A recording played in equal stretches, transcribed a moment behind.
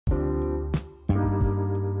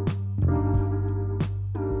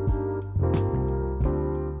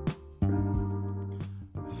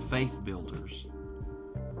faith builders.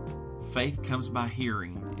 Faith comes by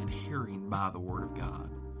hearing, and hearing by the Word of God.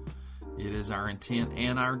 It is our intent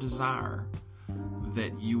and our desire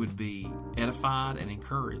that you would be edified and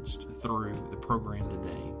encouraged through the program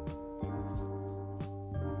today.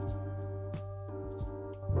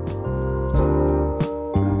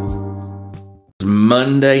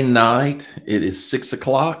 Monday night, it is 6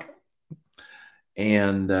 o'clock,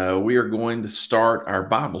 and we are going to start our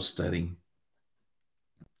Bible study.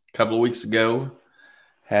 A couple of weeks ago,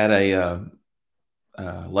 had a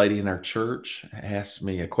lady in our church asked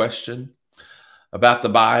me a question about the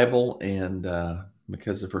Bible, and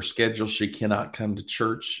because of her schedule, she cannot come to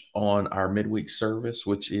church on our midweek service,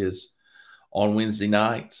 which is on Wednesday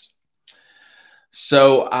nights.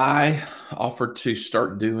 So I offered to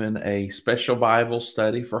start doing a special Bible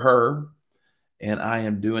study for her, and I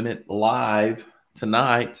am doing it live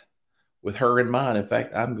tonight with her in mind. In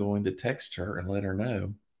fact, I'm going to text her and let her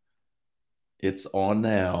know it's on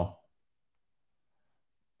now.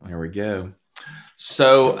 There we go.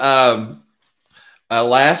 So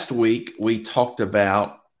last week we talked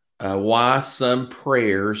about why some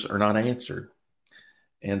prayers are not answered.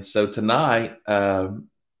 And so tonight,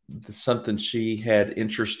 something she had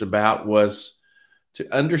interest about was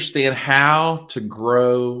to understand how to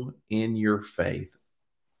grow in your faith.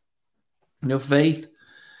 You know, faith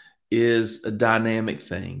is a dynamic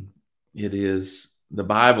thing. It is, the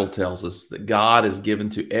Bible tells us that God has given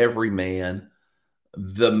to every man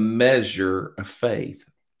the measure of faith.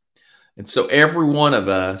 And so every one of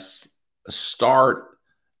us start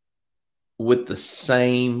with the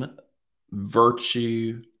same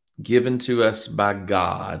virtue given to us by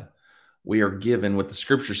God. We are given what the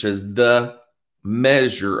scripture says, the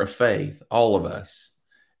measure of faith. All of us,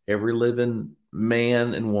 every living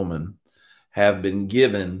man and woman, have been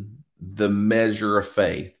given the measure of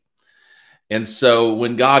faith. And so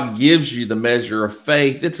when God gives you the measure of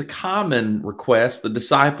faith, it's a common request. The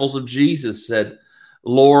disciples of Jesus said,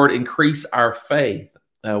 Lord, increase our faith.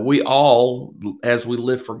 We all, as we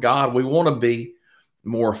live for God, we want to be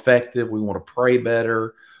more effective. We want to pray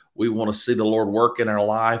better. We want to see the Lord work in our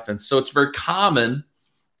life. And so it's very common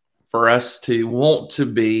for us to want to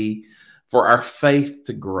be, for our faith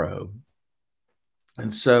to grow.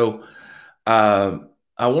 And so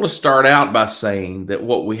I want to start out by saying that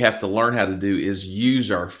what we have to learn how to do is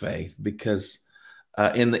use our faith, because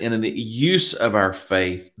in the use of our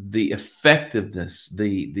faith, the effectiveness,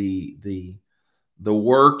 the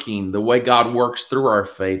working, the way God works through our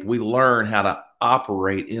faith, we learn how to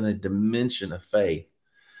operate in a dimension of faith.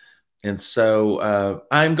 And so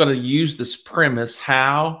I'm going to use this premise,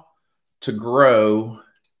 how to grow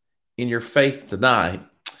in your faith tonight.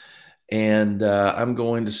 And I'm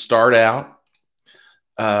going to start out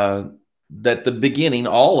that the beginning,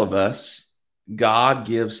 all of us, God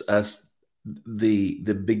gives us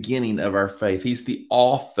the beginning of our faith. He's the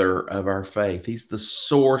author of our faith. He's the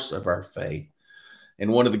source of our faith.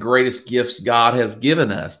 And one of the greatest gifts God has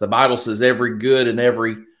given us, the Bible says every good and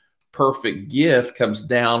every perfect gift comes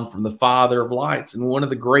down from the Father of lights. And one of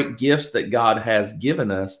the great gifts that God has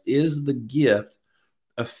given us is the gift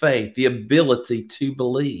of faith, the ability to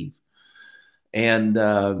believe. And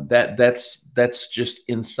that's just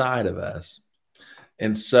inside of us.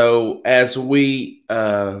 And so as we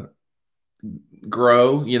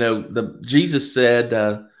grow, you know, Jesus said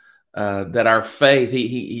that our faith,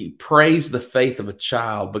 he praised the faith of a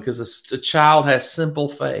child, because a child has simple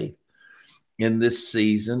faith. In this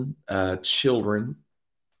season, children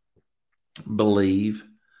believe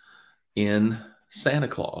in Santa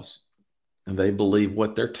Claus, and they believe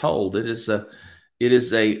what they're told. It is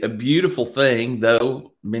a beautiful thing,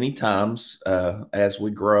 though many times as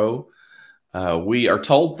we grow, we are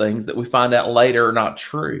told things that we find out later are not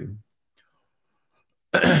true.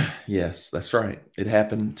 Yes, that's right. It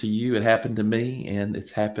happened to you. It happened to me, and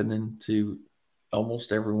it's happening to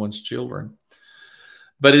almost everyone's children.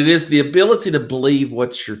 But it is the ability to believe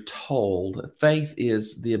what you're told. Faith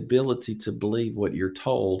is the ability to believe what you're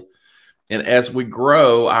told. And as we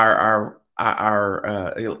grow, our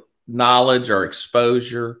knowledge, our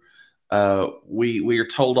exposure, we are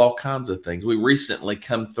told all kinds of things. We recently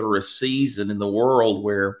come through a season in the world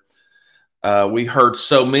where we heard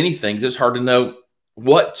so many things. It's hard to know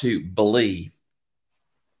what to believe.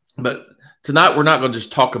 But tonight we're not going to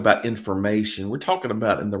just talk about information. We're talking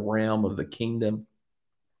about in the realm of the kingdom.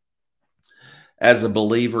 As a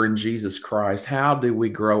believer in Jesus Christ, how do we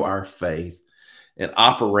grow our faith and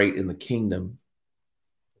operate in the kingdom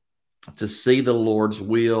to see the Lord's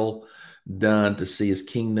will done, to see his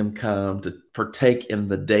kingdom come, to partake in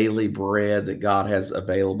the daily bread that God has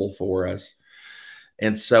available for us?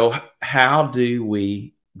 And so how do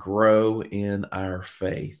we grow in our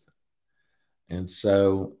faith. And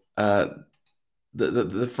so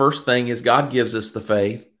the first thing is God gives us the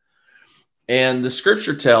faith. And the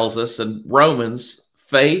scripture tells us in Romans,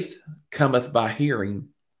 faith cometh by hearing,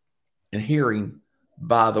 and hearing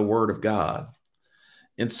by the word of God.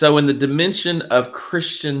 And so in the dimension of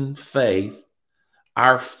Christian faith,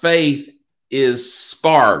 our faith is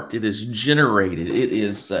sparked, it is generated, it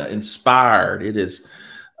is inspired, it is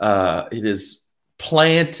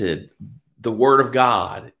planted. The word of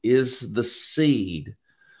God is the seed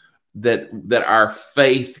that our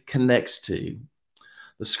faith connects to.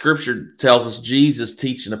 The scripture tells us Jesus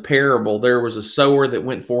teaching a parable. There was a sower that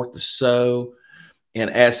went forth to sow,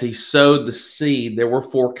 and as he sowed the seed, there were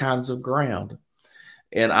four kinds of ground.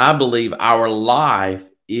 And I believe our life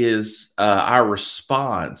is our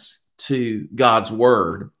response to God's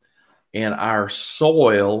word. And our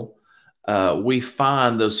soil, we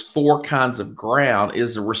find those four kinds of ground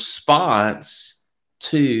is a response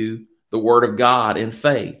to the word of God in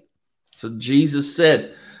faith. So Jesus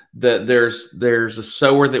said that there's a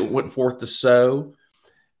sower that went forth to sow,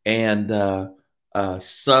 and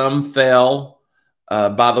some fell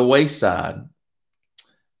by the wayside,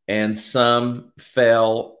 and some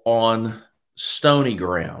fell on stony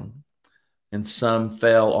ground, and some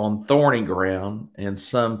fell on thorny ground, and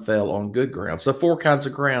some fell on good ground. So four kinds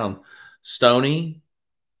of ground: stony,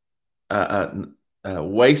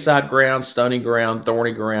 wayside ground, stony ground,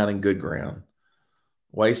 thorny ground, and good ground.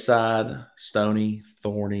 Wayside, stony,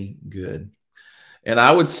 thorny, good. And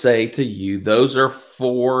I would say to you, those are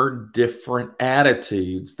four different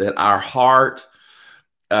attitudes that our heart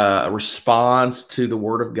responds to the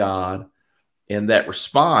word of God. And that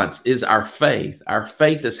response is our faith. Our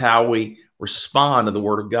faith is how we respond to the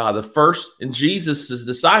word of God. The first, and Jesus'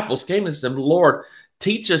 disciples came and said, Lord,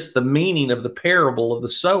 teach us the meaning of the parable of the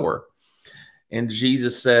sower. And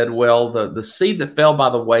Jesus said, well, the seed that fell by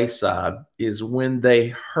the wayside is when they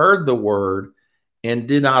heard the word and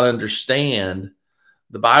did not understand.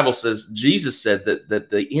 The Bible says, Jesus said that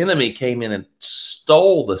the enemy came in and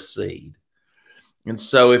stole the seed. And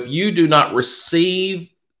so if you do not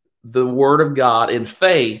receive the word of God in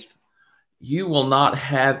faith, you will not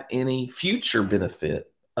have any future benefit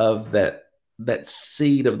of that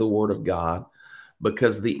seed of the word of God,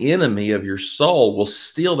 because the enemy of your soul will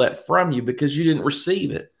steal that from you because you didn't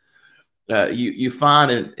receive it. You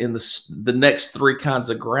find in the next three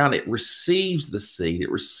kinds of ground, it receives the seed,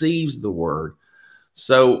 it receives the word.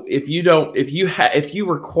 So if you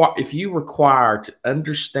require to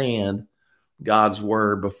understand God's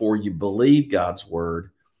word before you believe God's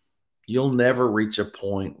word, you'll never reach a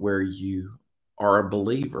point where you are a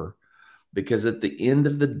believer, because at the end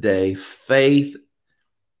of the day, faith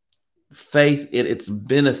in its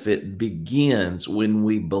benefit begins when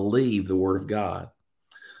we believe the word of God.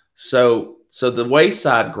 So the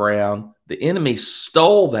wayside ground, the enemy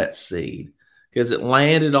stole that seed because it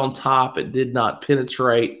landed on top. It did not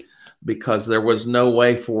penetrate because there was no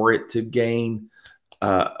way for it to gain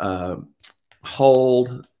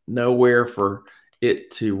hold, nowhere for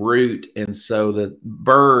it to root. And so the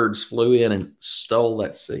birds flew in and stole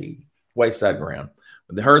that seed, wayside ground.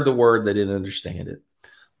 When they heard the word, they didn't understand it.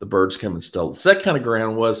 The birds come and stole it. The second kind of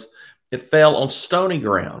ground was it fell on stony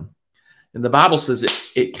ground. And the Bible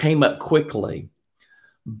says it came up quickly.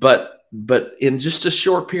 But in just a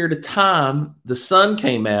short period of time, the sun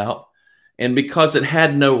came out, and because it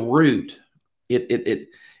had no root, it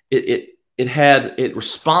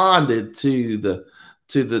responded to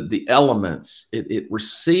the elements. It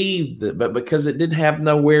received it, but because it didn't have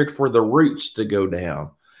nowhere for the roots to go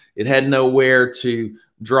down, it had nowhere to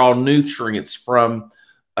draw nutrients from,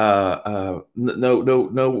 nowhere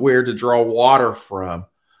to draw water from,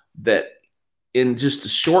 that in just a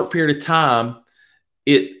short period of time,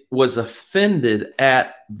 it was offended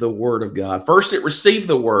at the word of God. First, it received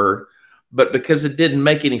the word, but because it didn't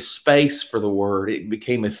make any space for the word, it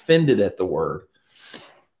became offended at the word.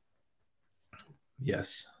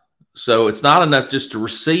 Yes. So it's not enough just to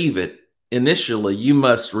receive it. Initially, you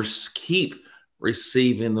must keep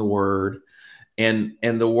receiving the word, and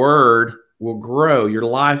the word will grow. Your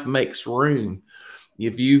life makes room.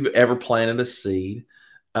 If you've ever planted a seed,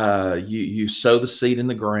 you sow the seed in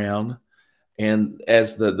the ground, and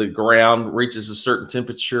as the ground reaches a certain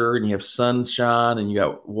temperature and you have sunshine and you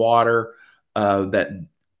got water, that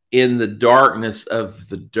in the darkness of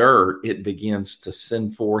the dirt, it begins to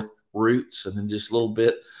send forth roots. And then just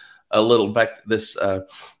in fact, this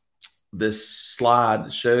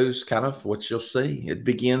slide shows kind of what you'll see. It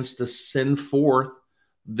begins to send forth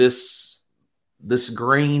this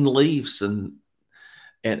green leaves, and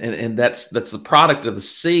that's the product of the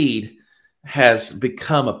seed. has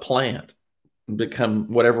become a plant,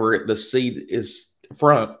 become whatever the seed is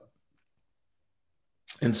from.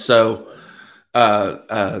 And so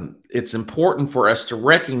it's important for us to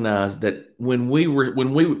recognize that when we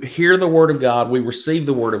hear the word of God, we receive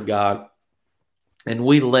the word of God, and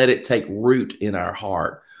we let it take root in our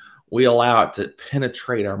heart. We allow it to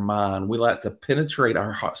penetrate our mind. We allow it to penetrate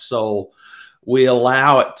our soul. We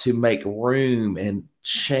allow it to make room and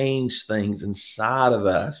change things inside of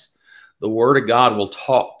us. The word of God will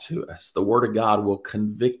talk to us. The word of God will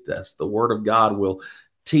convict us. The word of God will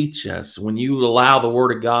teach us. When you allow the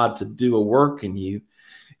word of God to do a work in you,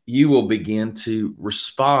 you will begin to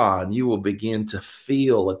respond. You will begin to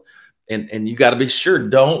feel. And you got to be sure,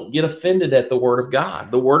 don't get offended at the word of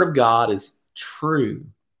God. The word of God is true.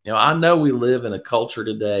 I know we live in a culture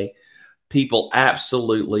today, people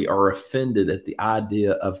absolutely are offended at the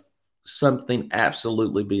idea of something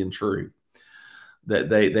absolutely being true. That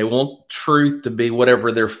they want truth to be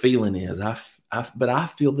whatever their feeling is. But I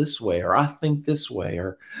feel this way, or I think this way,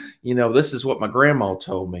 or this is what my grandma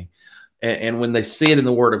told me. And when they see it in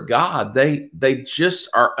the Word of God, they just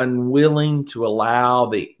are unwilling to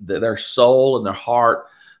allow their soul and their heart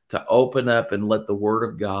to open up and let the Word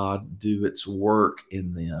of God do its work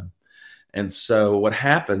in them. And so what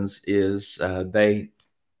happens is they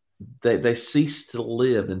cease to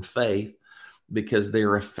live in faith because they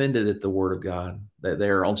are offended at the word of God. That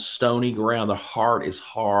they're on stony ground. The heart is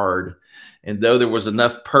hard. And though there was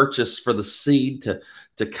enough purchase for the seed to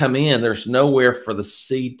come in, there's nowhere for the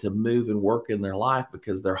seed to move and work in their life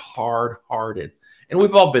because they're hard-hearted. And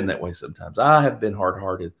we've all been that way sometimes. I have been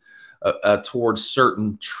hard-hearted towards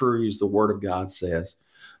certain truths the word of God says.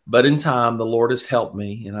 But in time, the Lord has helped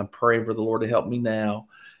me, and I'm praying for the Lord to help me now.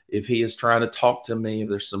 If he is trying to talk to me, if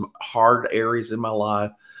there's some hard areas in my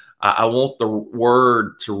life, I want the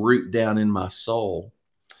word to root down in my soul.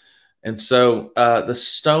 And so the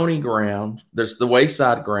stony ground, there's the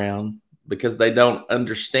wayside ground, because they don't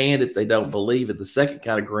understand it, they don't believe it. The second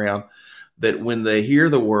kind of ground, that when they hear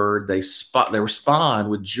the word, they respond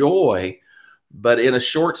with joy, but in a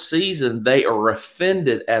short season, they are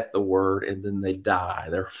offended at the word, and then they die.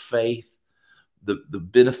 Their faith, the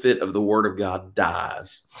benefit of the word of God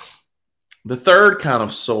dies. The third kind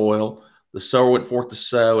of soil, the sower went forth to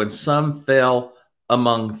sow, and some fell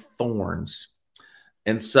among thorns.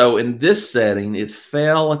 And so in this setting, it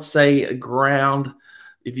fell, let's say, ground.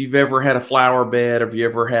 If you've ever had a flower bed, or if you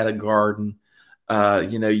ever had a garden,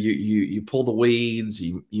 you pull the weeds,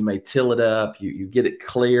 you may till it up, you get it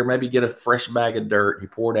clear, maybe get a fresh bag of dirt, you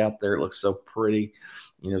pour it out there, it looks so pretty,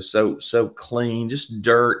 so clean, just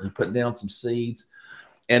dirt, you put down some seeds.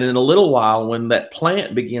 And in a little while, when that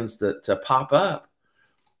plant begins to pop up,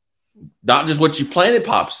 not just what you planted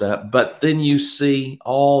pops up, but then you see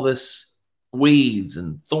all this weeds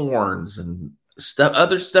and thorns and stuff,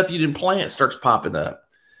 other stuff you didn't plant starts popping up.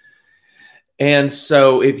 And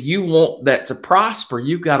so if you want that to prosper,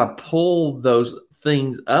 you've got to pull those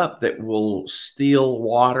things up that will steal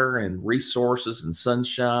water and resources and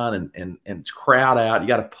sunshine and crowd out. You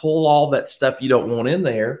got to pull all that stuff you don't want in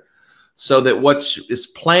there, so that what is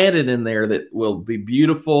planted in there that will be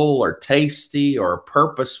beautiful or tasty or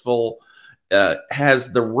purposeful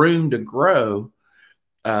has the room to grow.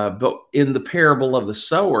 But in the parable of the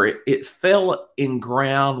sower, it fell in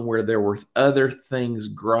ground where there were other things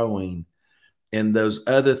growing. And those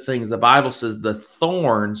other things, the Bible says the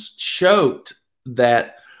thorns choked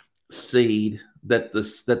that seed, that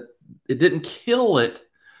it didn't kill it,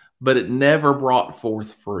 but it never brought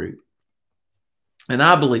forth fruit. And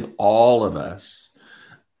I believe all of us,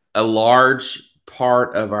 a large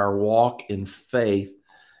part of our walk in faith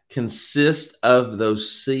consists of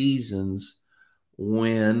those seasons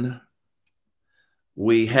when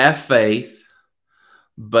we have faith,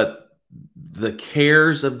 but the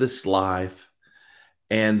cares of this life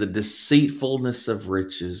and the deceitfulness of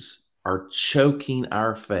riches are choking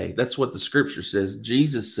our faith. That's what the scripture says.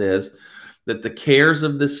 Jesus says that the cares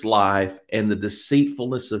of this life and the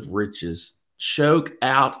deceitfulness of riches choke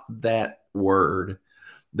out that word,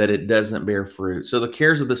 that it doesn't bear fruit. So the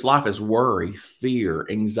cares of this life is worry, fear,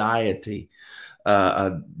 anxiety.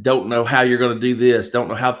 Don't know how you're going to do this. Don't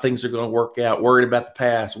know how things are going to work out. Worried about the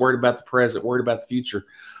past, worried about the present, worried about the future.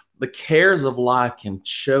 The cares of life can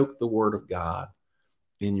choke the word of God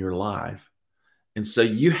in your life. And so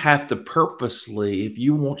you have to purposely, if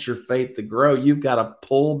you want your faith to grow, you've got to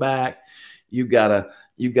pull back. You've got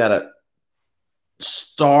to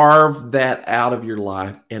starve that out of your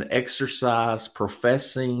life and exercise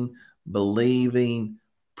professing, believing,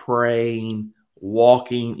 praying,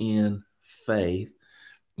 walking in faith.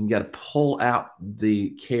 You got to pull out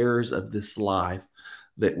the cares of this life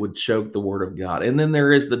that would choke the word of God. And then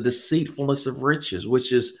there is the deceitfulness of riches,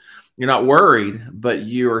 which is you're not worried, but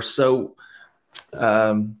you are so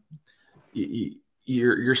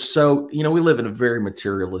you're so, we live in a very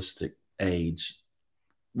materialistic age.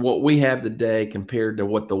 What we have today compared to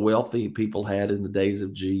what the wealthy people had in the days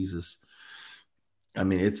of Jesus, I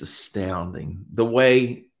mean, it's astounding. The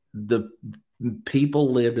way the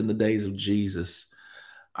people lived in the days of Jesus,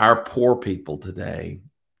 our poor people today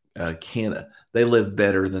they live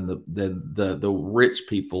better than the rich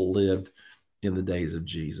people lived in the days of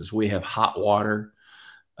Jesus. We have hot water.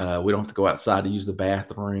 We don't have to go outside to use the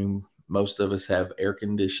bathroom. Most of us have air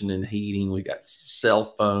conditioning, heating. We got cell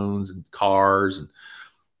phones and cars,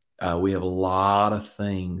 and we have a lot of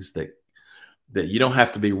things that you don't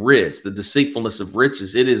have to be rich. The deceitfulness of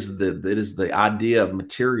riches, it is the idea of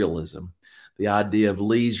materialism, the idea of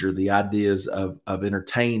leisure, the ideas of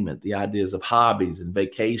entertainment, the ideas of hobbies and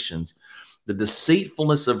vacations. The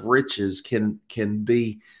deceitfulness of riches can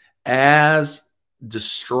be as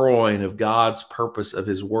destroying of God's purpose of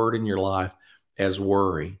his word in your life as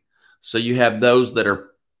worry. So you have those that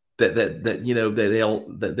are the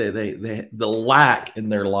lack in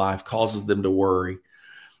their life causes them to worry,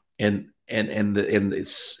 and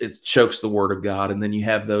it chokes the word of God. And then you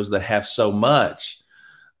have those that have so much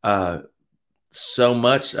of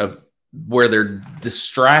where they're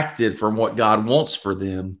distracted from what God wants for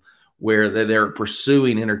them, where they're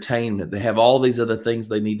pursuing entertainment. They have all these other things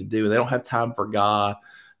they need to do. They don't have time for God,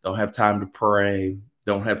 don't have time to pray,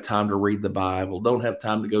 don't have time to read the Bible, don't have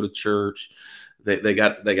time to go to church. They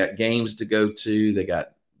got games to go to.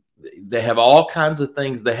 They have all kinds of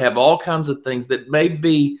things. They have all kinds of things that may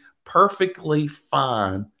be perfectly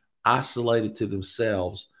fine, isolated to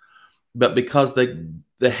themselves, but because they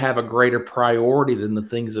have a greater priority than the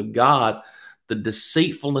things of God, the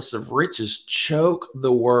deceitfulness of riches choke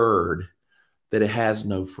the word that it has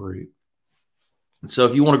no fruit. And so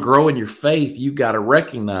if you want to grow in your faith, you've got to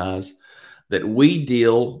recognize that we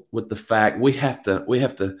deal with the fact we have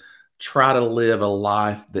to try to live a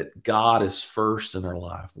life that God is first in our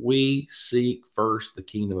life. We seek first the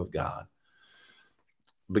kingdom of God,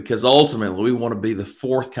 because ultimately we want to be the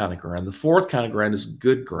fourth kind of ground. The fourth kind of ground is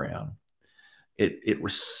good ground. It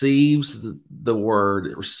receives the word,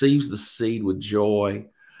 it receives the seed with joy,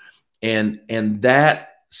 and that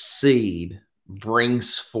seed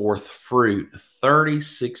brings forth fruit 30,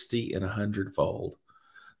 60, and 100-fold.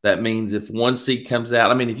 That means if one seed comes out,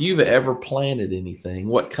 I mean, if you've ever planted anything,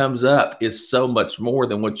 what comes up is so much more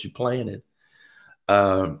than what you planted.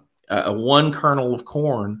 One kernel of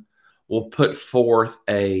corn will put forth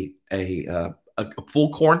a full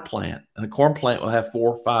corn plant, and a corn plant will have 4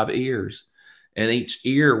 or 5 ears. And each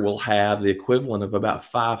ear will have the equivalent of about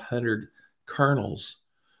 500 kernels.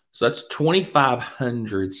 So that's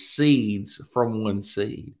 2,500 seeds from one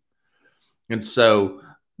seed. And so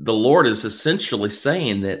the Lord is essentially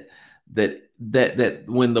saying that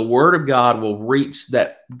when the word of God will reach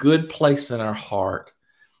that good place in our heart,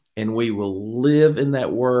 and we will live in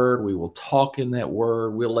that word, we will talk in that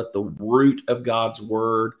word, we'll let the root of God's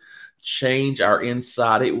word change our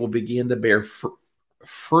inside, it will begin to bear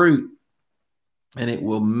fruit. And it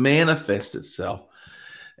will manifest itself.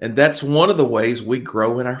 And that's one of the ways we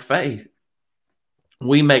grow in our faith.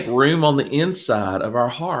 We make room on the inside of our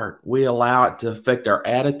heart. We allow it to affect our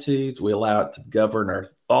attitudes. We allow it to govern our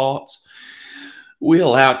thoughts. We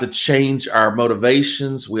allow it to change our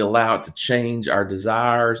motivations. We allow it to change our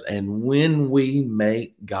desires. And when we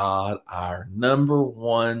make God our number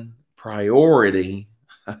one priority,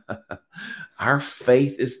 our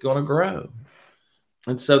faith is going to grow.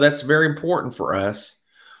 And so that's very important for us,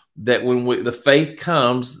 that when the faith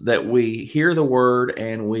comes, that we hear the word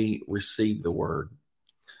and we receive the word.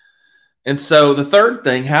 And so the third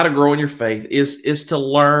thing, how to grow in your faith, is to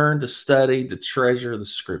learn, to study, to treasure the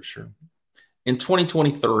scripture. In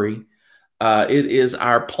 2023, it is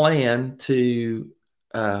our plan to,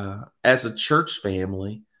 as a church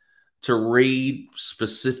family, to read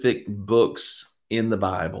specific books in the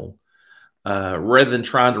Bible. Rather than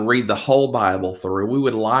trying to read the whole Bible through, we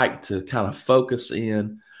would like to kind of focus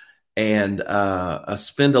in and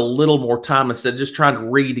spend a little more time, instead of just trying to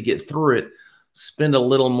read to get through it, spend a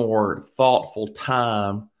little more thoughtful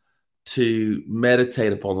time to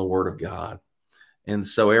meditate upon the Word of God. And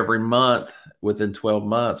so every month, within 12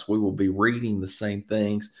 months, we will be reading the same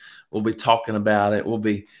things. We'll be talking about it. We'll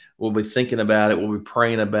be thinking about it. We'll be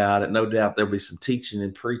praying about it. No doubt there'll be some teaching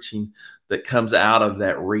and preaching that comes out of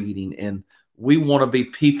that reading. And we want to be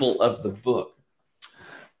people of the book.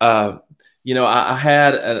 I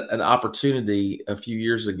had an opportunity a few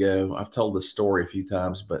years ago. I've told this story a few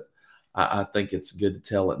times, but I think it's good to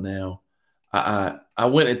tell it now. I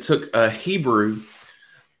went and took a Hebrew,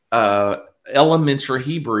 elementary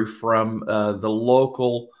Hebrew from the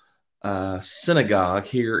local synagogue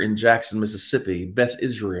here in Jackson, Mississippi, Beth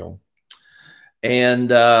Israel. And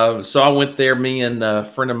so I went there. Me and a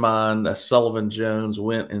friend of mine, Sullivan Jones,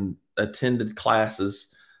 went and attended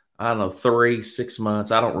classes. I don't know, 3-6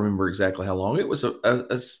 months. I don't remember exactly how long. It was it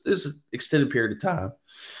was an extended period of time.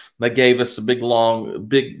 They gave us a big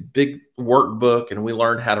workbook, and we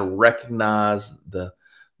learned how to recognize the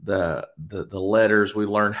letters. We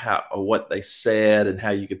learned what they said and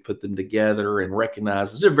how you could put them together and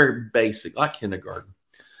recognize. It's very basic, like kindergarten.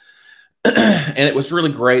 And it was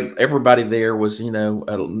really great. Everybody there was,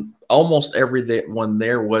 almost everyone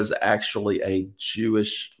there was actually a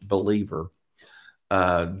Jewish believer.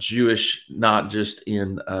 Jewish, not just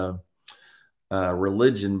in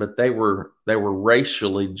religion, but they were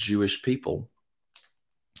racially Jewish people.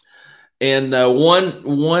 And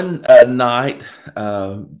one night,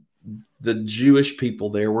 the Jewish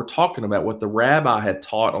people there were talking about what the rabbi had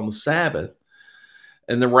taught on the Sabbath.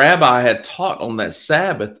 And the rabbi had taught on that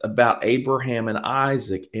Sabbath about Abraham and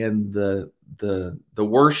Isaac and the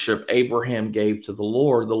worship Abraham gave to the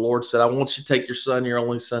Lord. The Lord said, I want you to take your son, your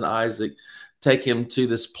only son, Isaac, take him to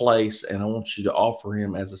this place, and I want you to offer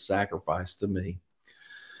him as a sacrifice to me.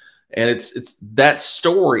 And it's that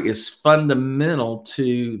story is fundamental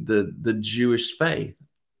to the Jewish faith.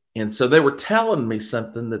 And so they were telling me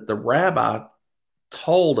something that the rabbi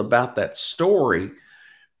told about that story.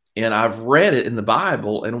 And I've read it in the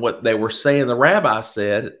Bible, and what they were saying, the rabbi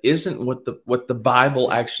said, isn't what the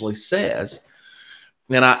Bible actually says.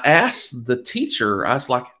 And I asked the teacher, I was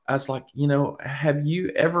like, have you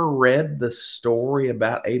ever read the story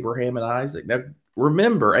about Abraham and Isaac? Now,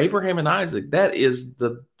 remember, Abraham and Isaac, that is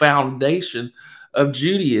the foundation of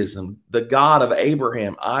Judaism, the God of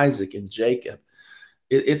Abraham, Isaac, and Jacob.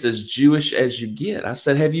 It's as Jewish as you get. I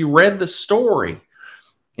said, have you read the story?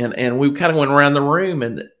 And we kind of went around the room,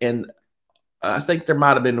 and I think there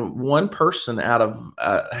might have been one person out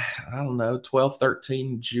of, 12,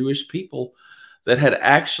 13 Jewish people that had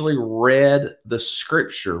actually read the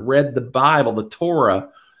scripture, read the Bible, the Torah,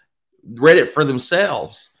 read it for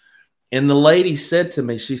themselves. And the lady said to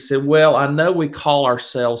me, she said, well, I know we call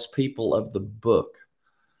ourselves people of the book,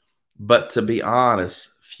 but to be honest,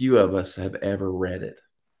 few of us have ever read it.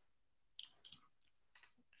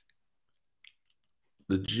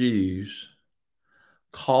 The Jews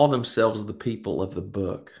call themselves the people of the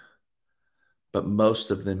book, but most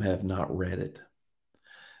of them have not read it.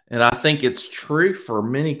 And I think it's true for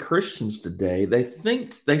many Christians today.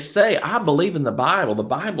 They say, I believe in the Bible. The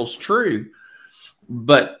Bible's true,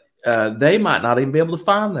 but they might not even be able to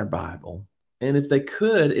find their Bible. And if they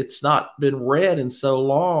could, it's not been read in so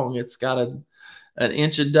long, it's got an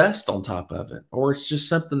inch of dust on top of it, or it's just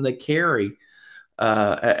something they carry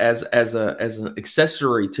as an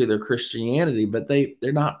accessory to their Christianity, but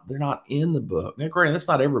they're not in the book. Now, granted, that's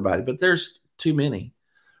not everybody, but there's too many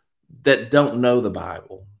that don't know the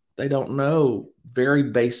Bible. They don't know very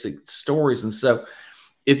basic stories. And so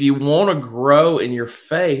if you want to grow in your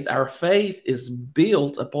faith, our faith is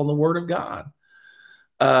built upon the Word of God.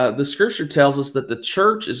 The scripture tells us that the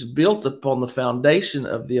church is built upon the foundation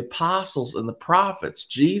of the apostles and the prophets.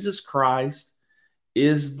 Jesus Christ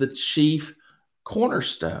is the chief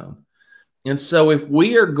cornerstone. And so if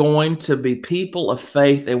we are going to be people of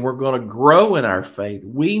faith and we're going to grow in our faith,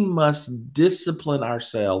 we must discipline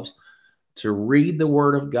ourselves to read the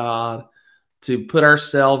Word of God, to put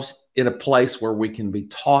ourselves in a place where we can be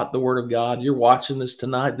taught the Word of God. You're watching this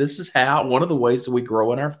tonight. This is one of the ways that we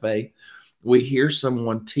grow in our faith. We hear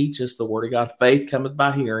someone teach us the Word of God. Faith cometh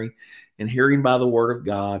by hearing, and hearing by the Word of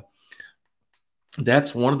God.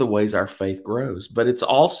 That's one of the ways our faith grows. But it's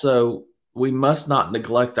also, we must not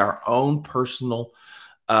neglect our own personal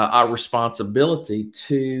our responsibility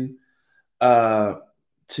to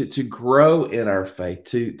grow in our faith,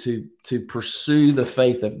 to pursue the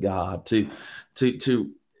faith of God, to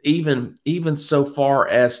even so far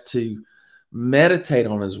as to meditate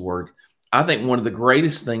on His Word. I think one of the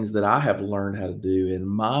greatest things that I have learned how to do in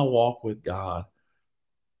my walk with God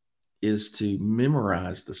is to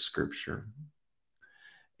memorize the Scripture.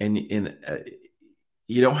 And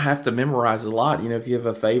you don't have to memorize a lot. If you have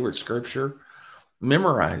a favorite Scripture,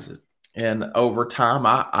 memorize it. And over time,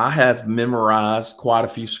 I have memorized quite a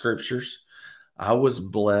few scriptures. I was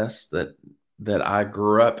blessed that I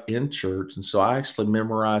grew up in church, and so I actually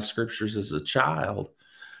memorized scriptures as a child.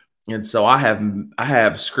 And so I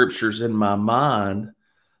have scriptures in my mind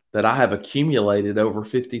that I have accumulated over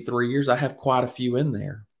 53 years. I have quite a few in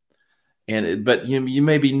there. But you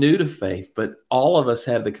may be new to faith, but all of us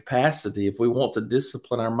have the capacity. If we want to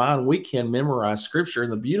discipline our mind, we can memorize Scripture.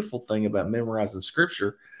 And the beautiful thing about memorizing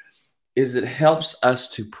Scripture is it helps us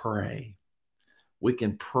to pray. We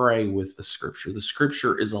can pray with the Scripture. The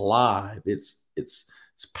Scripture is alive. It's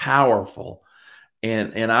powerful.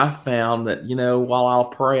 And I found that, while I'll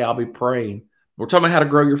pray, I'll be praying. We're talking about how to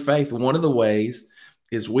grow your faith. One of the ways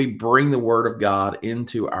is we bring the Word of God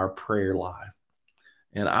into our prayer life.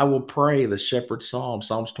 And I will pray the shepherd's psalm,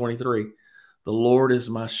 Psalms 23. The Lord is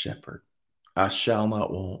my shepherd. I shall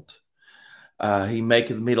not want. He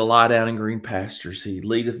maketh me to lie down in green pastures. He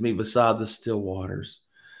leadeth me beside the still waters.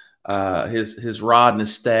 His rod and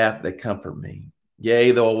his staff, they comfort me.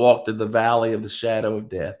 Yea, though I walk through the valley of the shadow of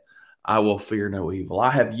death, I will fear no evil.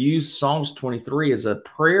 I have used Psalms 23 as a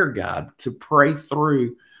prayer guide to pray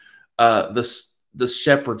through the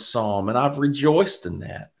shepherd's psalm, and I've rejoiced in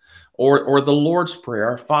that. Or the Lord's Prayer,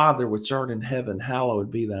 Our Father which art in heaven, hallowed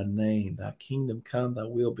be thy name. Thy kingdom come, thy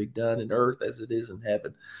will be done in earth as it is in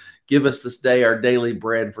heaven. Give us this day our daily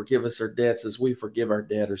bread, and forgive us our debts as we forgive our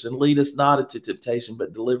debtors. And lead us not into temptation,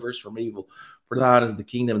 but deliver us from evil. For thine is the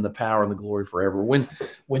kingdom and the power and the glory forever. When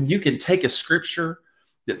you can take a scripture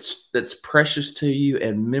that's precious to you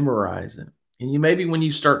and memorize it. And maybe when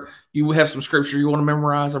you have some scripture you want to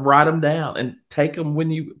memorize them, write them down and take them when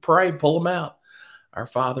you pray, pull them out. Our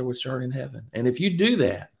Father which art in heaven. And if you do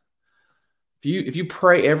that, if you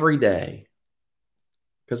pray every day,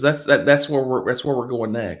 because that's where we're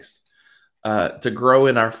going next, to grow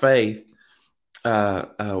in our faith.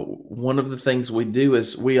 One of the things we do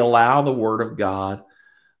is we allow the Word of God.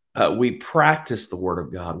 We practice the Word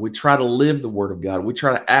of God. We try to live the Word of God. We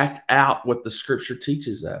try to act out what the Scripture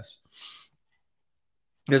teaches us.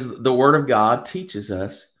 Because the Word of God teaches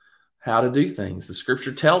us how to do things. The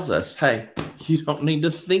Scripture tells us, hey, you don't need to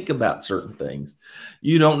think about certain things.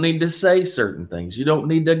 You don't need to say certain things. You don't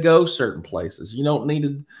need to go certain places. You don't need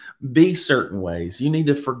to be certain ways. You need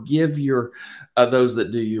to forgive those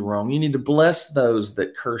that do you wrong. You need to bless those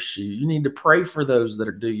that curse you. You need to pray for those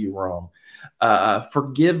that do you wrong.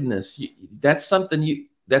 Forgiveness, that's something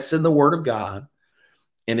that's in the Word of God.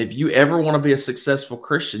 And if you ever want to be a successful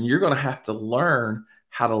Christian, you're going to have to learn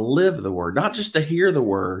how to live the Word, not just to hear the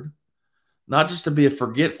Word, not just to be a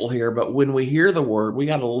forgetful hearer, but when we hear the Word, we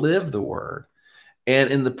got to live the Word.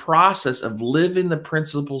 And in the process of living the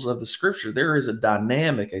principles of the Scripture, there is a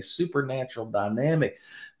dynamic, a supernatural dynamic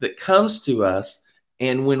that comes to us.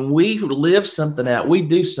 And when we live something out, we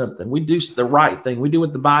do something, we do the right thing, we do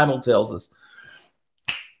what the Bible tells us,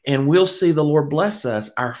 and we'll see the Lord bless us.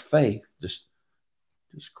 Our faith just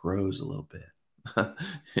grows a little bit.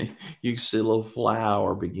 You can see a little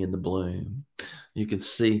flower begin to bloom. You can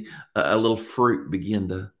see a little fruit begin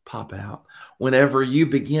to pop out. Whenever you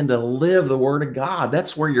begin to live the Word of God,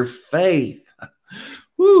 that's where your faith,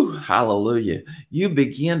 hallelujah, you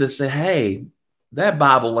begin to say, hey, that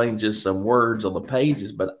Bible ain't just some words on the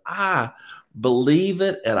pages, but I believe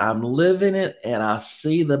it and I'm living it and I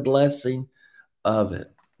see the blessing of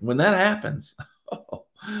it. When that happens,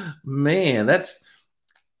 man,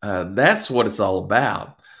 that's what it's all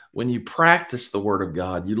about. When you practice the Word of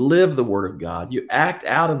God, you live the Word of God, you act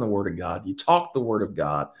out in the Word of God, you talk the Word of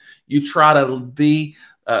God, you try to be,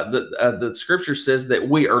 the Scripture says that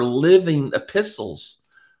we are living epistles,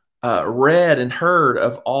 read and heard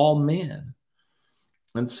of all men.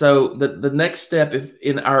 And so the next step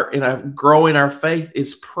in our growing our faith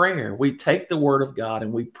is prayer. We take the Word of God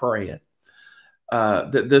and we pray it.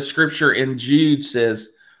 The Scripture in Jude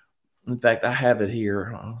says, in fact, I have it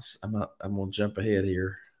here. I'm going to jump ahead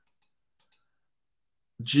here.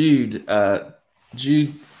 Jude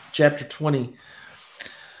chapter 20.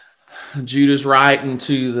 Jude is writing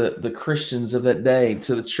to the Christians of that day,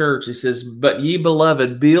 to the church. He says, but ye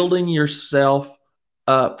beloved, building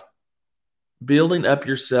up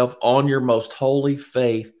yourself on your most holy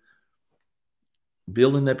faith,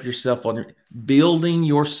 building yourself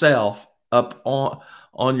up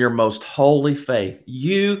on your most holy faith.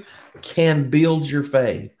 You can build your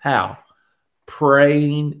faith. How?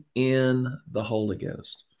 Praying in the Holy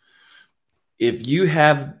Ghost. If you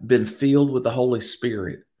have been filled with the Holy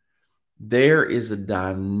Spirit, there is a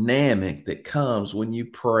dynamic that comes when you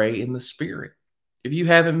pray in the Spirit. If you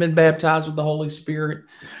haven't been baptized with the Holy Spirit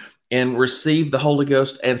and received the Holy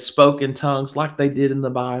Ghost and spoke in tongues like they did in the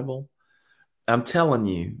Bible, I'm telling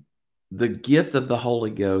you, the gift of the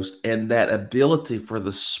Holy Ghost and that ability for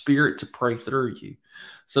the Spirit to pray through you.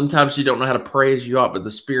 Sometimes you don't know how to pray as you ought, but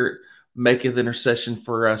the Spirit maketh intercession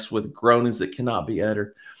for us with groanings that cannot be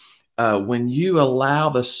uttered. When you allow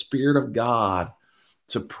the Spirit of God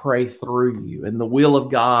to pray through you, and the will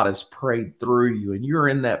of God is prayed through you, and you're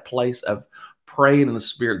in that place of praying in the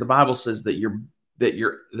Spirit. The Bible says that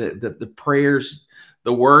the prayers,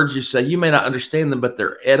 the words you say, you may not understand them, but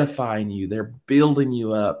they're edifying you. They're building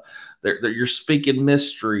you up. You're speaking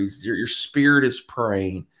mysteries. Your spirit is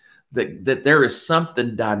praying. That there is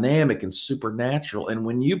something dynamic and supernatural. And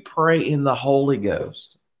when you pray in the Holy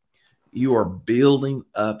Ghost, you are building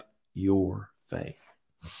up your faith.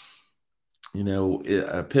 You know,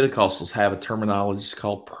 Pentecostals have a terminology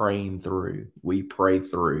called praying through. We pray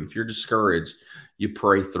through. If you're discouraged, you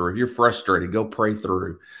pray through. If you're frustrated, go pray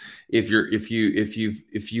through. If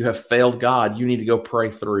you have failed God, you need to go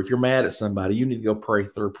pray through. If you're mad at somebody, you need to go pray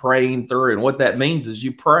through. Praying through. And what that means is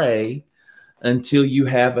you pray until you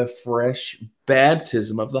have a fresh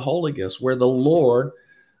baptism of the Holy Ghost, where the Lord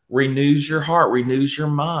renews your heart, renews your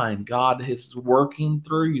mind. God is working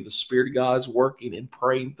through you. The Spirit of God is working and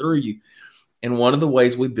praying through you. And one of the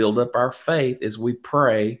ways we build up our faith is we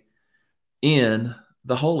pray in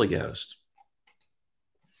the Holy Ghost.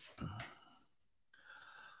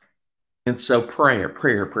 And so prayer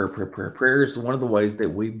is one of the ways that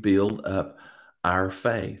we build up our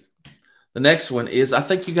faith. The next one is, I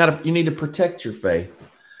think you need to protect your faith.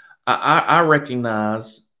 I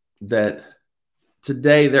recognize that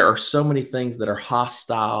today there are so many things that are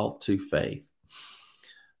hostile to faith.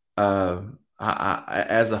 As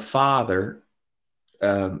a father,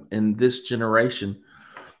 in this generation,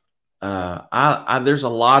 there's a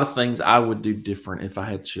lot of things I would do different if I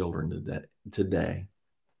had children today.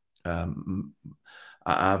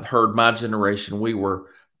 I've heard my generation, we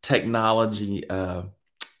were technology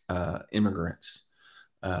immigrants.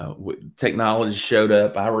 Technology showed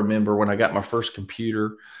up. I remember when I got my first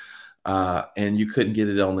computer, and you couldn't get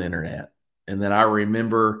it on the internet. And then I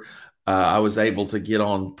remember I was able to get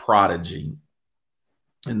on Prodigy,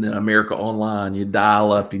 and then America Online. You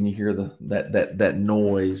dial up and you hear that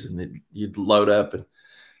noise, and you'd load up, and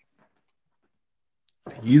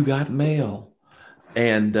you got mail.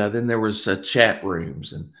 And then there was chat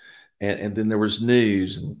rooms, and then there was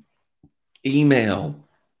news and email.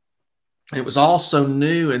 It was all so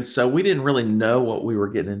new, and so we didn't really know what we were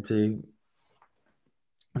getting into.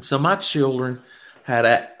 And so my children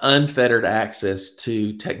had unfettered access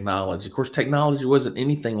to technology. Of course, technology wasn't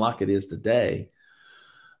anything like it is today.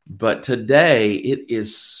 But today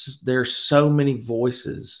there's so many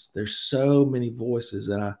voices. There's so many voices.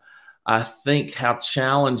 And I think how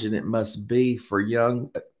challenging it must be for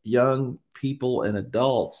young people and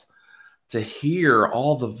adults to hear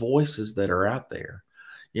all the voices that are out there.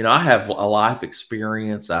 You know, I have a life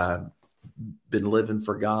experience. I've been living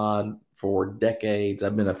for God for decades.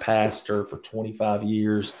 I've been a pastor for 25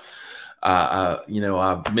 years.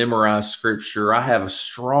 I've memorized scripture. I have a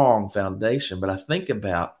strong foundation, but I think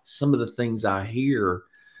about some of the things I hear.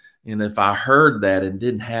 And if I heard that and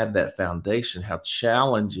didn't have that foundation, how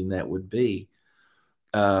challenging that would be.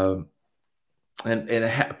 And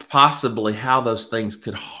possibly how those things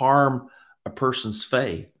could harm a person's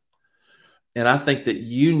faith. And I think that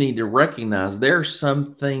you need to recognize there are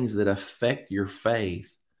some things that affect your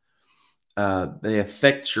faith. They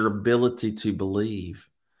affect your ability to believe.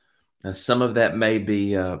 Some of that may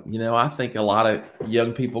be, I think a lot of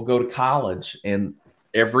young people go to college, and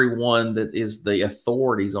everyone that is the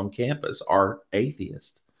authorities on campus are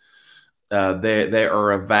atheists. They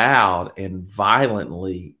are avowed and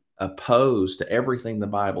violently opposed to everything the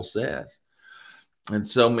Bible says. And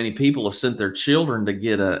so many people have sent their children to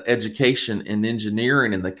get an education in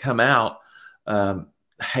engineering, and they come out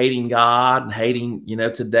hating God and hating,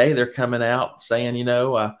 today they're coming out saying,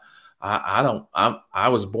 I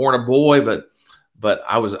was born a boy, but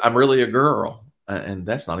I'm really a girl. And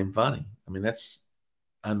that's not even funny.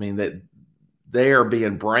 That they are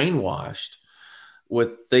being brainwashed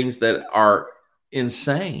with things that are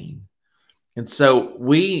insane. And so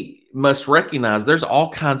we must recognize there's all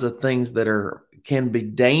kinds of things that can be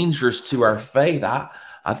dangerous to our faith. I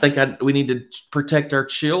think we need to protect our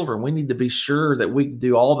children. We need to be sure that we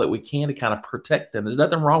do all that we can to kind of protect them. There's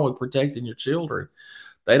nothing wrong with protecting your children.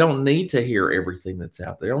 They don't need to hear everything that's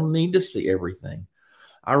out there. They don't need to see everything.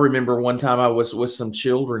 I remember one time I was with some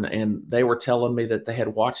children, and they were telling me that they had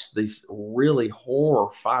watched these really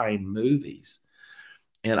horrifying movies.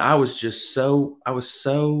 And I felt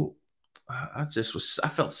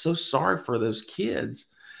so sorry for those kids.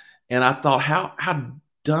 And I thought, how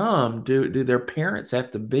dumb do their parents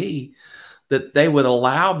have to be that they would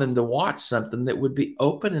allow them to watch something that would be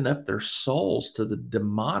opening up their souls to the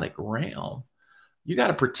demonic realm? You got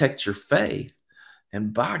to protect your faith.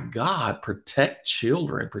 And by God, protect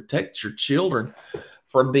your children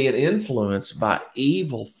from being influenced by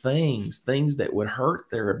evil things, things that would hurt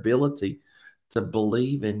their ability to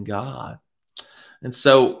believe in God. And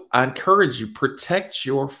so I encourage you, protect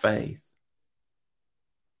your faith.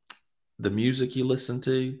 The music you listen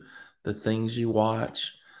to, the things you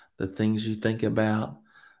watch, the things you think about,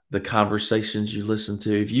 the conversations you listen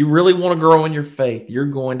to. If you really want to grow in your faith, you're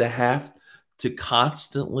going to have to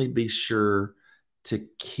constantly be sure to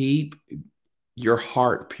keep your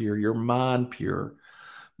heart pure, your mind pure,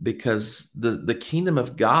 because the kingdom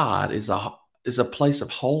of God is a place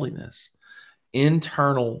of holiness,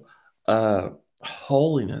 internal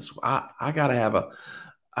holiness. I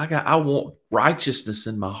want righteousness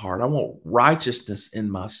in my heart. I want righteousness in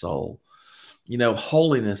my soul.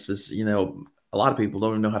 Holiness is, a lot of people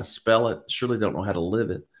don't even know how to spell it, surely don't know how to live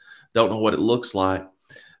it, don't know what it looks like.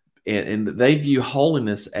 And they view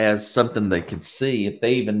holiness as something they can see, if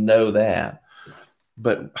they even know that.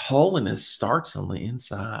 But holiness starts on the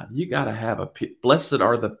inside. You got to have blessed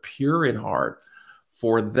are the pure in heart,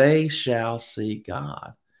 for they shall see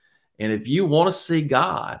God. And if you want to see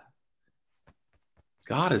God,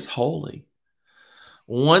 God is holy.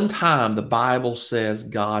 One time the Bible says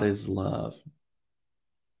God is love.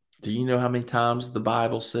 Do you know how many times the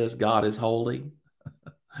Bible says God is holy?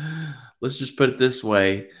 Let's just put it this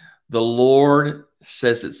way. The Lord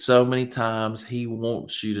says it so many times, he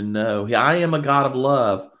wants you to know, I am a God of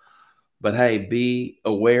love. But hey, be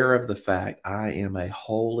aware of the fact I am a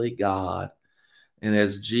holy God. And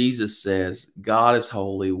as Jesus says, God is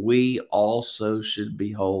holy. We also should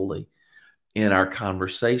be holy in our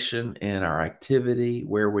conversation, in our activity,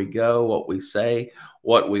 where we go, what we say,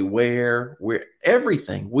 what we wear,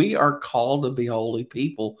 everything. We are called to be holy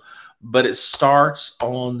people, but it starts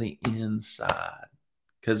on the inside.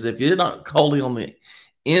 Because if you're not holy on the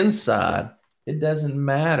inside, it doesn't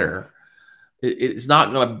matter. It's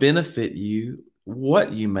not going to benefit you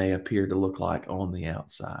what you may appear to look like on the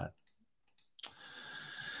outside.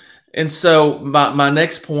 And so my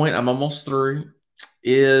next point, I'm almost through,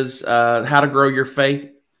 is how to grow your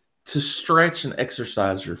faith. To stretch and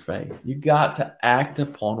exercise your faith, you got to act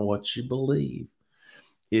upon what you believe.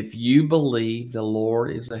 If you believe the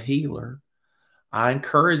Lord is a healer, I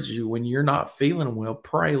encourage you, when you're not feeling well,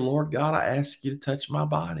 pray, Lord God, I ask you to touch my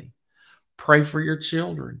body. Pray for your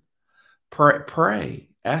children. Pray.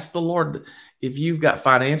 Ask the Lord. If you've got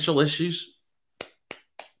financial issues,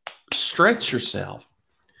 stretch yourself.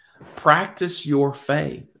 Practice your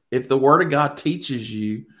faith. If the Word of God teaches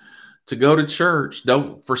you to go to church,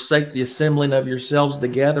 don't forsake the assembling of yourselves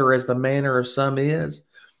together as the manner of some is.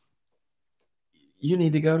 You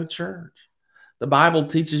need to go to church. The Bible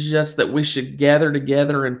teaches us that we should gather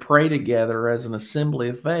together and pray together as an assembly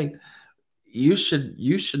of faith. You should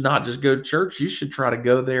not just go to church. You should try to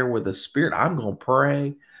go there with a spirit. I'm going to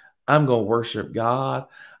pray. I'm going to worship God.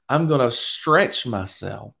 I'm going to stretch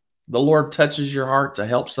myself. The Lord touches your heart to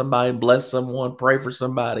help somebody, bless someone, pray for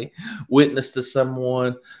somebody, witness to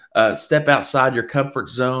someone, step outside your comfort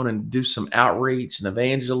zone and do some outreach and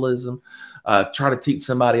evangelism. Try to teach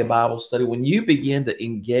somebody a Bible study. When you begin to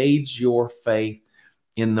engage your faith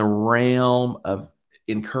in the realm of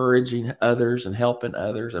encouraging others and helping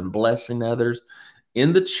others and blessing others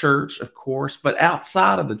in the church, of course, but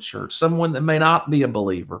outside of the church, someone that may not be a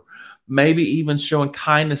believer, maybe even showing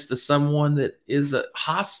kindness to someone that is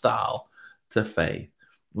hostile to faith.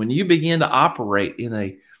 When you begin to operate in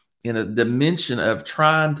a dimension of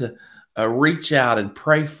trying to reach out and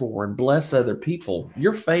pray for and bless other people,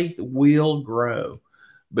 your faith will grow,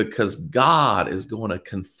 because God is going to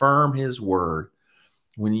confirm his word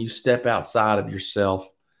when you step outside of yourself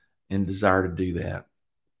and desire to do that.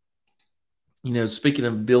 Speaking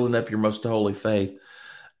of building up your most holy faith,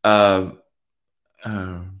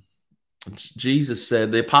 Jesus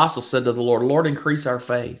said, the apostle said to the Lord, Lord, increase our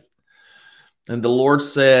faith. And the Lord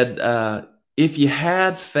said, if you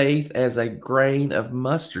had faith as a grain of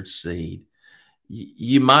mustard seed,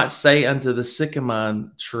 you might say unto the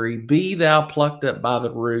sycamore tree, be thou plucked up by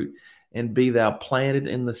the root and be thou planted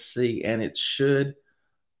in the sea, and it should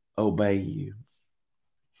obey you.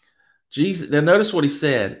 Jesus. Now notice what he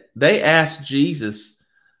said. They asked Jesus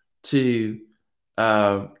to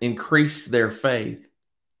increase their faith.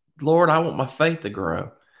 Lord, I want my faith to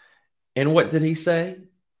grow. And what did he say?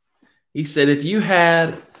 He said, if you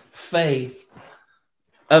had faith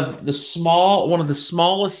of one of the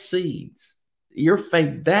smallest seeds, your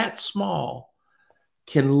faith that small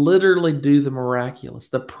can literally do the miraculous.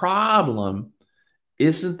 The problem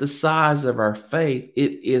isn't the size of our faith.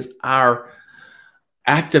 It is our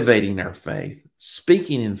activating our faith,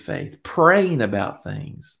 speaking in faith, praying about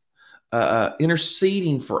things,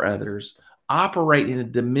 interceding for others, operate in a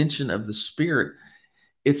dimension of the Spirit.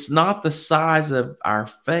 It's not the size of our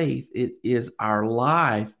faith. It is our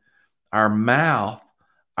life, our mouth,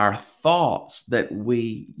 our thoughts that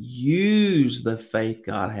we use the faith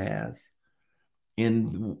God has.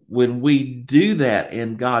 And when we do that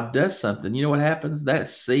and God does something, you know what happens? That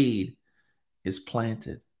seed is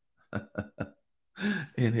planted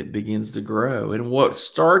and it begins to grow. And what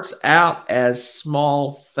starts out as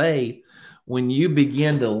small faith, when you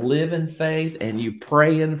begin to live in faith and you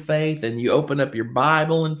pray in faith and you open up your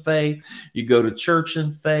Bible in faith, you go to church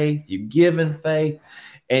in faith, you give in faith,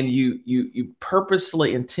 and you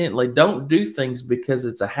purposely, intently don't do things because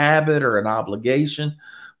it's a habit or an obligation,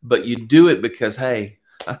 but you do it because, hey,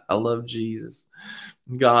 I love Jesus.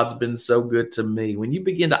 God's been so good to me. When you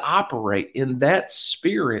begin to operate in that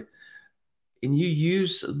spirit and you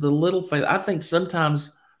use the little faith, I think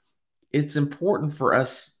sometimes it's important for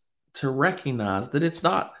us to recognize that it's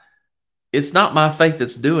not my faith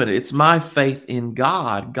that's doing it. It's my faith in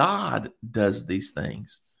God. God does these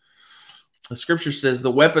things. The scripture says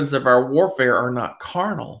the weapons of our warfare are not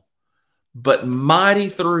carnal, but mighty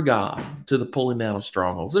through God to the pulling down of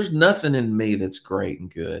strongholds. There's nothing in me that's great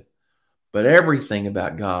and good, but everything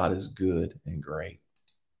about God is good and great.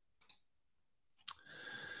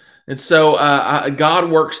 And so God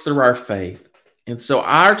works through our faith. And so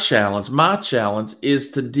our challenge, my challenge,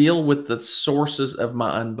 is to deal with the sources of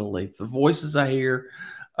my unbelief, the voices I hear,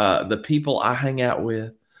 the people I hang out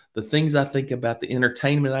with, the things I think about, the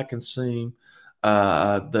entertainment I consume,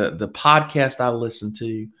 the podcast I listen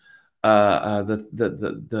to,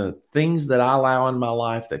 the things that I allow in my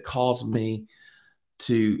life that cause me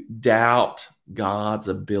to doubt God's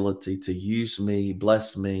ability to use me,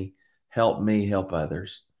 bless me, help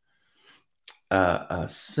others.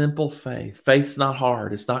 Simple faith. Faith's not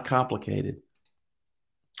hard. It's not complicated.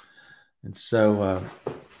 And so,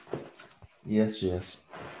 yes.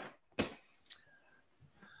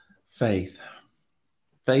 Faith.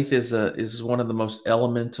 Faith is one of the most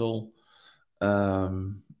elemental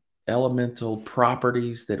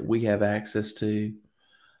properties that we have access to.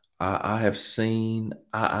 I have seen,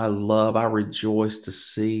 I love, I rejoice to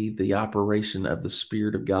see the operation of the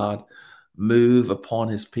Spirit of God move upon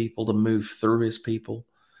his people, to move through his people.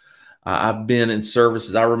 I've been in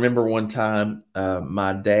services. I remember one time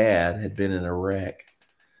my dad had been in a wreck,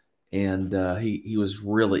 and he was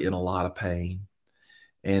really in a lot of pain.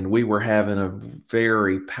 And we were having a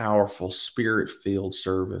very powerful Spirit-filled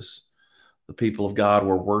service. The people of God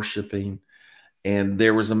were worshiping, and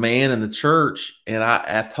there was a man in the church, and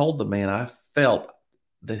I told the man I felt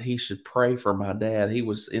that he should pray for my dad. He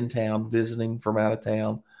was in town visiting from out of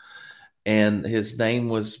town, and his name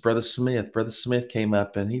was Brother Smith. Brother Smith came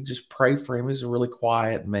up, and he just prayed for him. He was a really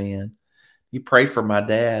quiet man. He prayed for my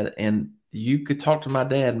dad, and you could talk to my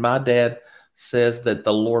dad. My dad says that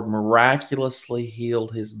the Lord miraculously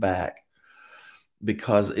healed his back,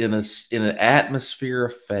 because in an atmosphere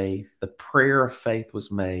of faith, the prayer of faith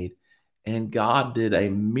was made, and God did a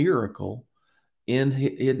miracle in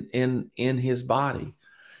his body.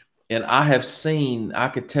 And I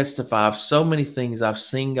could testify of so many things I've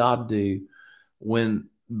seen God do when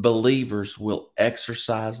believers will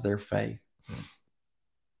exercise their faith.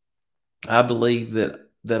 I believe that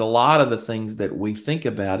a lot of the things that we think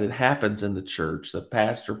about, it happens in the church. The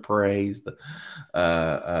pastor prays,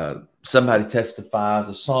 somebody testifies,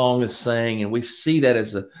 a song is sang, and we see that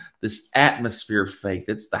as this atmosphere of faith.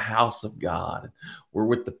 It's the house of God. We're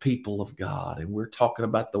with the people of God, and we're talking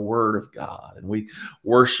about the word of God, and we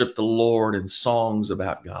worship the Lord in songs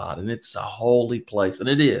about God, and it's a holy place, and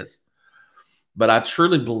it is. But I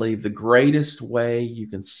truly believe the greatest way you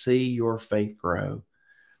can see your faith grow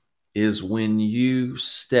is when you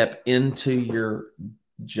step into your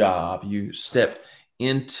job, you step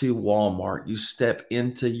into Walmart, you step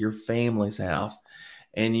into your family's house,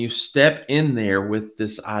 and you step in there with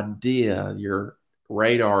this idea. Your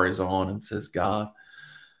radar is on and says, God,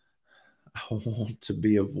 I want to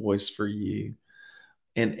be a voice for you.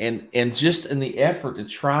 And just in the effort to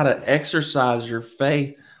try to exercise your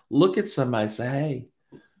faith, look at somebody and say, hey,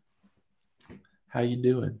 how you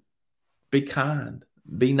doing? Be kind.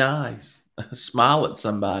 Be nice. Smile at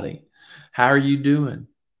somebody. How are you doing?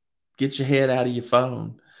 Get your head out of your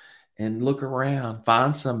phone and look around.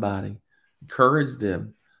 Find somebody. Encourage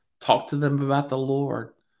them. Talk to them about the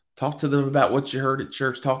Lord. Talk to them about what you heard at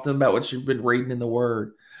church. Talk to them about what you've been reading in the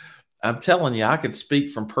Word. I'm telling you, I can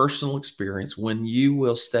speak from personal experience. When you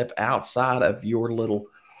will step outside of your little,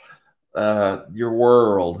 your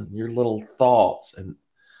world, your little thoughts, and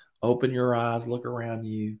open your eyes, look around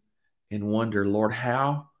you, and wonder, Lord,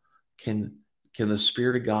 how can the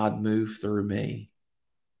Spirit of God move through me?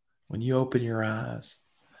 When you open your eyes,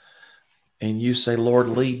 and you say, Lord,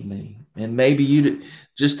 lead me. And maybe you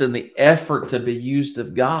just in the effort to be used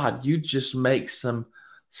of God, you just make some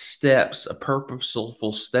steps, a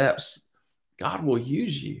purposeful steps. God will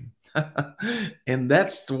use you. And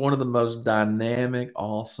that's one of the most dynamic,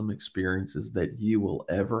 awesome experiences that you will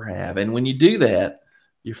ever have. And when you do that,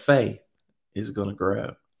 your faith is going to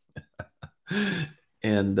grow.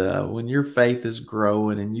 And when your faith is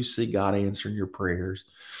growing and you see God answering your prayers,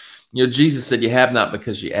 Jesus said, you have not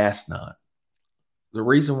because you ask not. The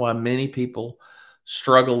reason why many people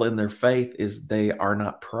struggle in their faith is they are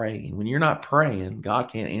not praying. When you're not praying, God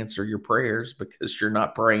can't answer your prayers because you're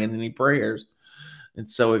not praying any prayers. And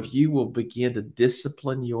so if you will begin to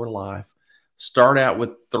discipline your life, start out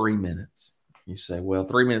with 3 minutes. You say, well,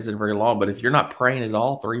 3 minutes isn't very long, but if you're not praying at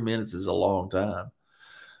all, 3 minutes is a long time.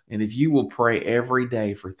 And if you will pray every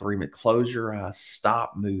day for 3 minutes, close your eyes,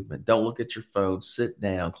 stop movement, don't look at your phone, sit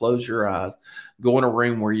down, close your eyes, go in a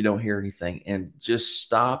room where you don't hear anything, and just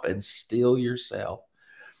stop and still yourself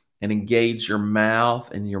and engage your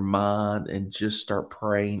mouth and your mind and just start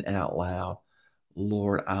praying out loud.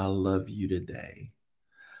 Lord, I love you today.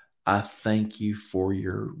 I thank you for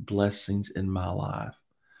your blessings in my life.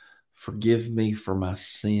 Forgive me for my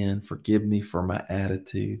sin. Forgive me for my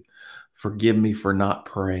attitude. Forgive me for not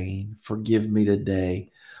praying. Forgive me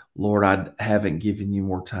today. Lord, I haven't given you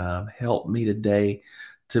more time. Help me today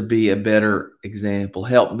to be a better example.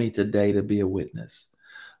 Help me today to be a witness.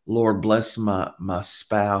 Lord, bless my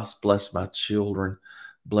spouse. Bless my children.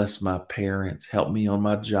 Bless my parents. Help me on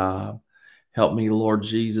my job. Help me, Lord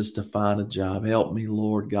Jesus, to find a job. Help me,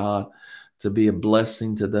 Lord God, to be a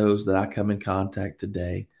blessing to those that I come in contact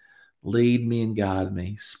today. Lead me and guide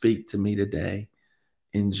me. Speak to me today.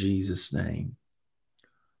 In Jesus' name.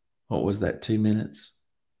 What was that, 2 minutes?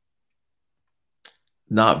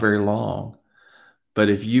 Not very long. But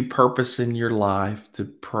if you purpose in your life to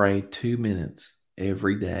pray 2 minutes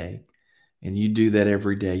every day, and you do that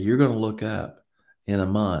every day, you're going to look up in a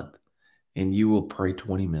month and you will pray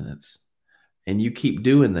 20 minutes. And you keep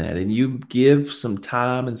doing that. And you give some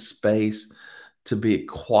time and space to be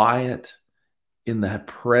quiet in the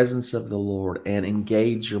presence of the Lord and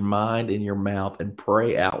engage your mind and your mouth and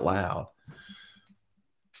pray out loud.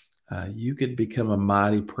 You could become a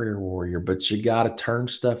mighty prayer warrior, but you got to turn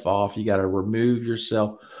stuff off. You got to remove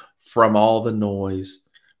yourself from all the noise.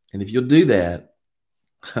 And if you'll do that,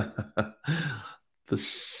 the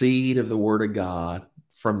seed of the Word of God,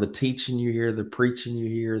 from the teaching you hear, the preaching you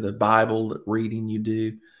hear, the Bible reading you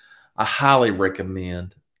do, I highly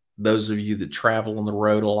recommend those of you that travel on the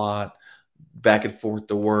road a lot, back and forth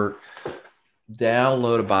to work,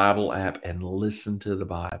 download a Bible app and listen to the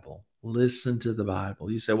Bible. Listen to the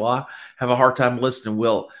Bible. You say, well, I have a hard time listening.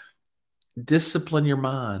 Well, discipline your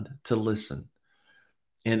mind to listen.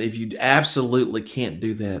 And if you absolutely can't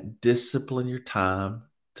do that, discipline your time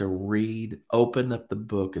to read, open up the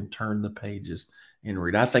book and turn the pages and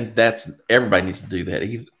read. I think everybody needs to do that,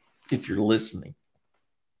 even if you're listening.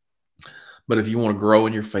 But if you want to grow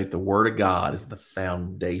in your faith, the Word of God is the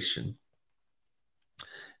foundation,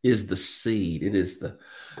 is the seed.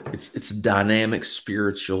 It's a dynamic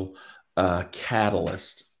spiritual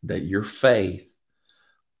catalyst that your faith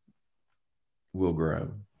will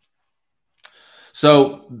grow.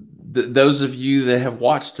 So those of you that have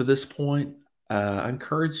watched to this point, I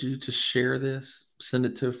encourage you to share this, send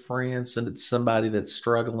it to a friend, send it to somebody that's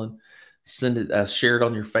struggling, send it, share it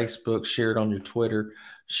on your Facebook, share it on your Twitter,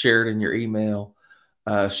 share it in your email,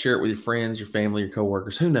 share it with your friends, your family, your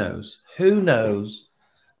coworkers. Who knows? Who knows?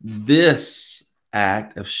 This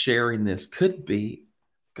act of sharing this could be,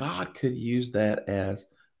 God could use that as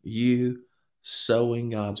you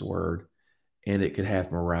sowing God's word, and it could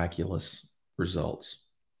have miraculous results.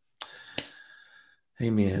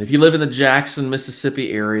 Amen. If you live in the Jackson,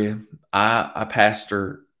 Mississippi area, I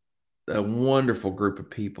pastor a wonderful group of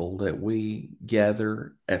people that we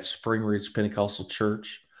gather at Spring Ridge Pentecostal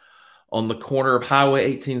Church on the corner of Highway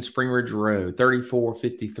 18, Spring Ridge Road,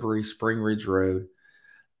 3453 Spring Ridge Road.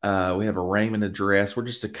 We have a Raymond address. We're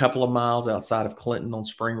just a couple of miles outside of Clinton on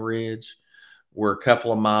Spring Ridge. We're a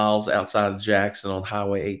couple of miles outside of Jackson on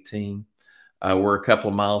Highway 18. We're a couple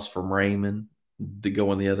of miles from Raymond to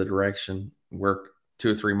go in the other direction. We're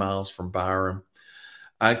 2 or 3 miles from Byram.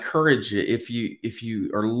 I encourage you, if you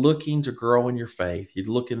are looking to grow in your faith, you're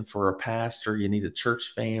looking for a pastor, you need a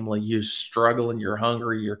church family, you're struggling, you're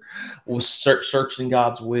hungry, you're searching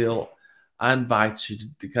God's will, I invite you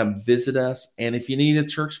to come visit us. And if you need a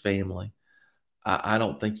church family, I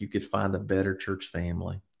don't think you could find a better church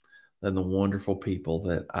family than the wonderful people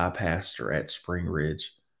that I pastor at Spring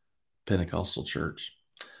Ridge Pentecostal Church.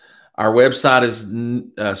 Our website is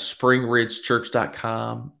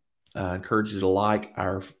springridgechurch.com. I encourage you to like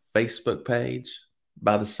our Facebook page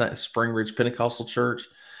by the Spring Ridge Pentecostal Church.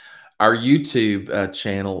 Our YouTube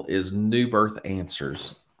channel is New Birth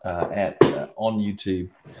Answers on YouTube.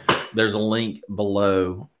 There's a link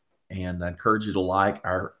below, and I encourage you to like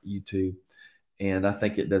our YouTube. And I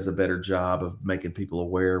think it does a better job of making people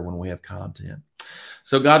aware when we have content.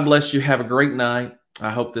 So God bless you. Have a great night. I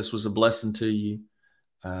hope this was a blessing to you.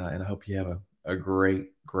 And I hope you have a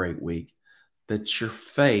great, great week, that your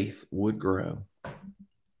faith would grow.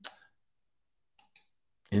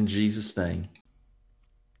 In Jesus' name.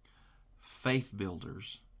 Faith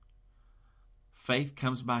builders. Faith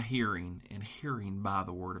comes by hearing, and hearing by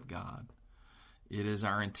the Word of God. It is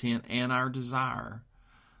our intent and our desire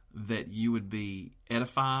that you would be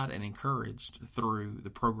edified and encouraged through the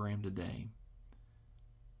program today.